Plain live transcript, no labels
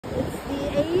It's the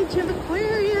age of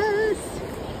Aquarius.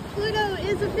 Pluto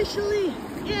is officially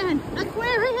in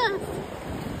Aquarius.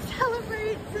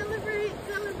 Celebrate, celebrate,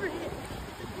 celebrate.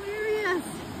 Aquarius.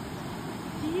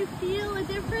 Do you feel a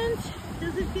difference?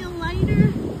 Does it feel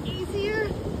lighter, easier?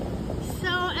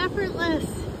 So effortless.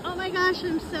 Oh my gosh,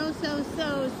 I'm so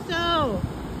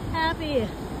happy.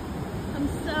 I'm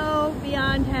so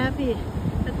beyond happy.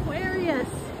 Aquarius.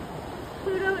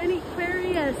 Pluto in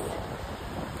Aquarius.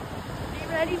 Be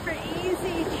ready for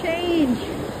easy change,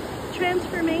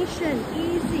 transformation,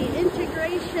 easy,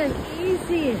 integration,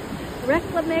 easy,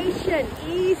 reclamation,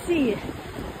 easy.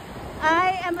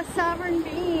 I am a sovereign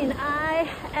being. I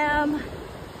am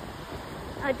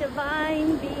a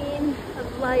divine being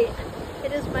of light.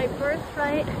 It is my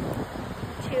birthright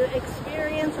to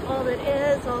experience all that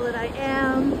is, all that I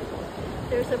am.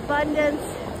 There's abundance,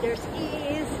 there's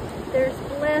ease, there's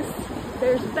bliss,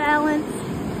 there's balance,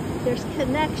 there's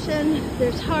connection,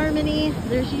 there's harmony,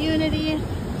 there's unity,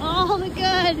 all the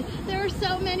good. There are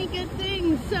so many good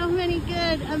things, so many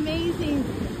good, amazing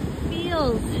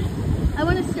feels. I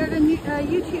want to start a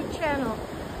YouTube channel,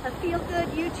 a feel-good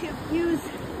YouTube news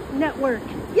network.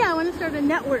 Yeah, I want to start a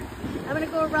network. I want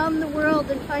to go around the world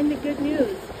and find the good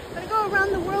news. I'm going to go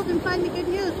around the world and find the good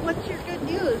news. What's your good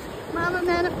news? Mama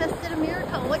manifested a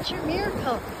miracle. What's your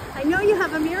miracle? I know you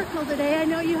have a miracle today. I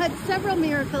know you had several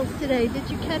miracles today. Did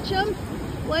you catch them?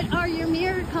 What are your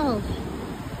miracles?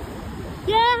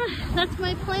 Yeah, that's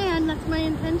my plan. That's my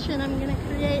intention. I'm going to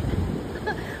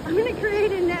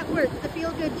create a network, the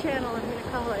Feel Good Channel, I'm going to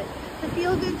call it. The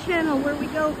Feel Good Channel, where we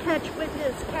go catch,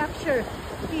 witness, capture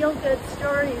feel good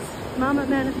stories, Mama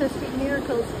manifesting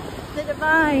miracles, the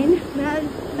divine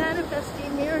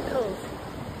manifesting miracles,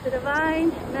 the divine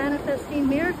manifesting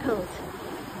miracles.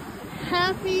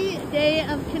 Happy day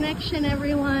of connection,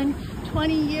 everyone.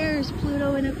 20 years,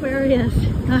 Pluto in Aquarius.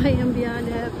 I am beyond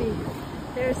happy.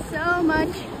 There's so much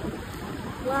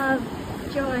love,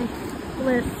 joy,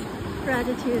 bliss,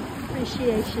 gratitude,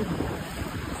 appreciation.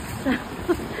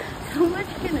 So much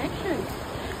connection.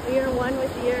 We are one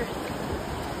with the earth.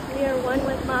 We are one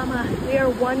with Mama. We are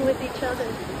one with each other.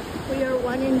 We are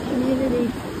one in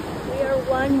community. We are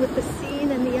one with the seen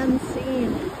and the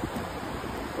unseen.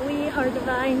 We are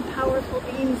divine, powerful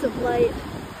beings of light.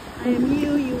 I am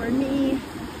you, you are me,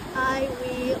 I,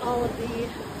 we, all of thee.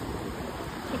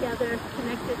 Together,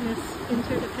 connectedness,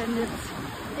 interdependence.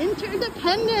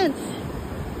 Interdependence!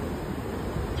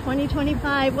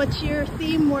 2025, what's your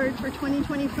theme word for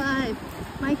 2025?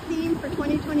 My theme for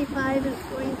 2025 is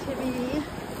going to be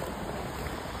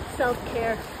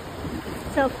self-care,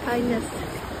 self-kindness.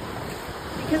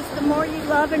 Because the more you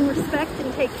love and respect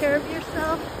and take care of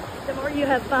yourself, the more you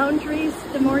have boundaries,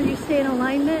 the more you stay in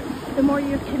alignment, the more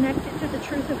you're connected to the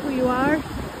truth of who you are,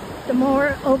 the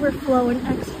more overflow and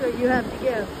extra you have to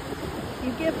give.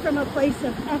 You give from a place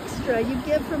of extra. You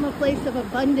give from a place of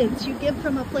abundance. You give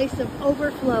from a place of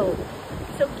overflow.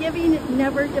 So giving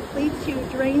never depletes you,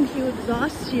 drains you,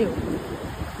 exhausts you.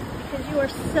 Because you are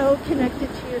so connected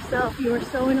to yourself. You are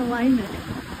so in alignment.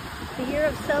 The year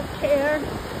of self-care,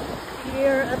 the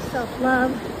year of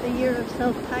self-love, the year of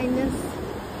self-kindness.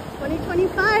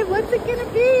 2025, what's it gonna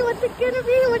be? What's it gonna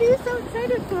be? What are you so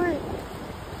excited for it?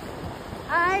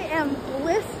 I am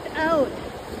blissed out.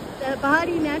 The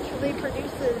body naturally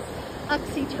produces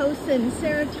oxytocin,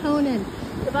 serotonin.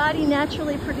 The body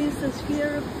naturally produces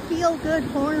feel-good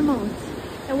hormones.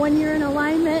 And when you're in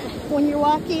alignment, when you're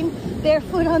walking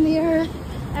barefoot on the earth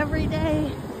every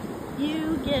day,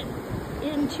 you get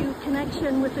into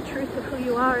connection with the truth of who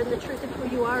you are, and the truth of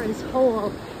who you are is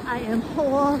whole. I am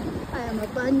whole, I am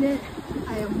abundant,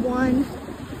 I am one,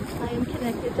 I am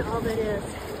connected to all that is.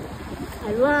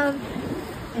 I love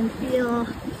and feel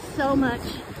so much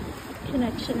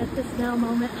connection at this now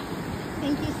moment.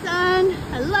 Thank you, sun.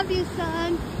 I love you,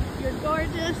 sun. You're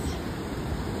gorgeous.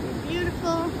 You're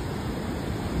beautiful.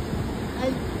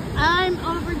 I'm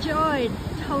overjoyed,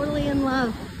 totally in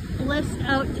love, blissed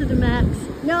out to the max.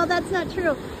 No, that's not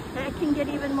true. I can get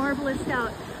even more blissed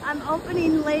out. I'm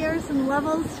opening layers and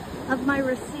levels of my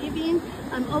receiving.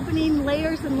 I'm opening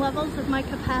layers and levels of my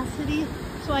capacity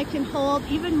so I can hold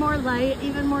even more light,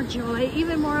 even more joy,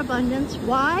 even more abundance.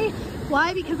 Why?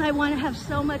 Why? Because I want to have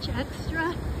so much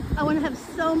extra. I want to have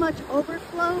so much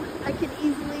overflow. I can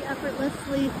easily,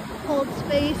 effortlessly hold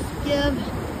space, give,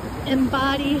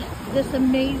 embody this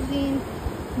amazing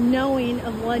knowing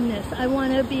of oneness. I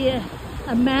want to be a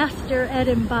master at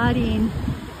embodying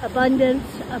abundance,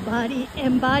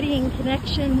 embodying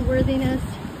connection, worthiness.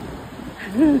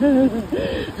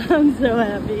 I'm so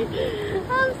happy.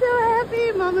 I'm so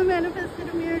happy. Mama manifested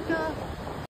a miracle.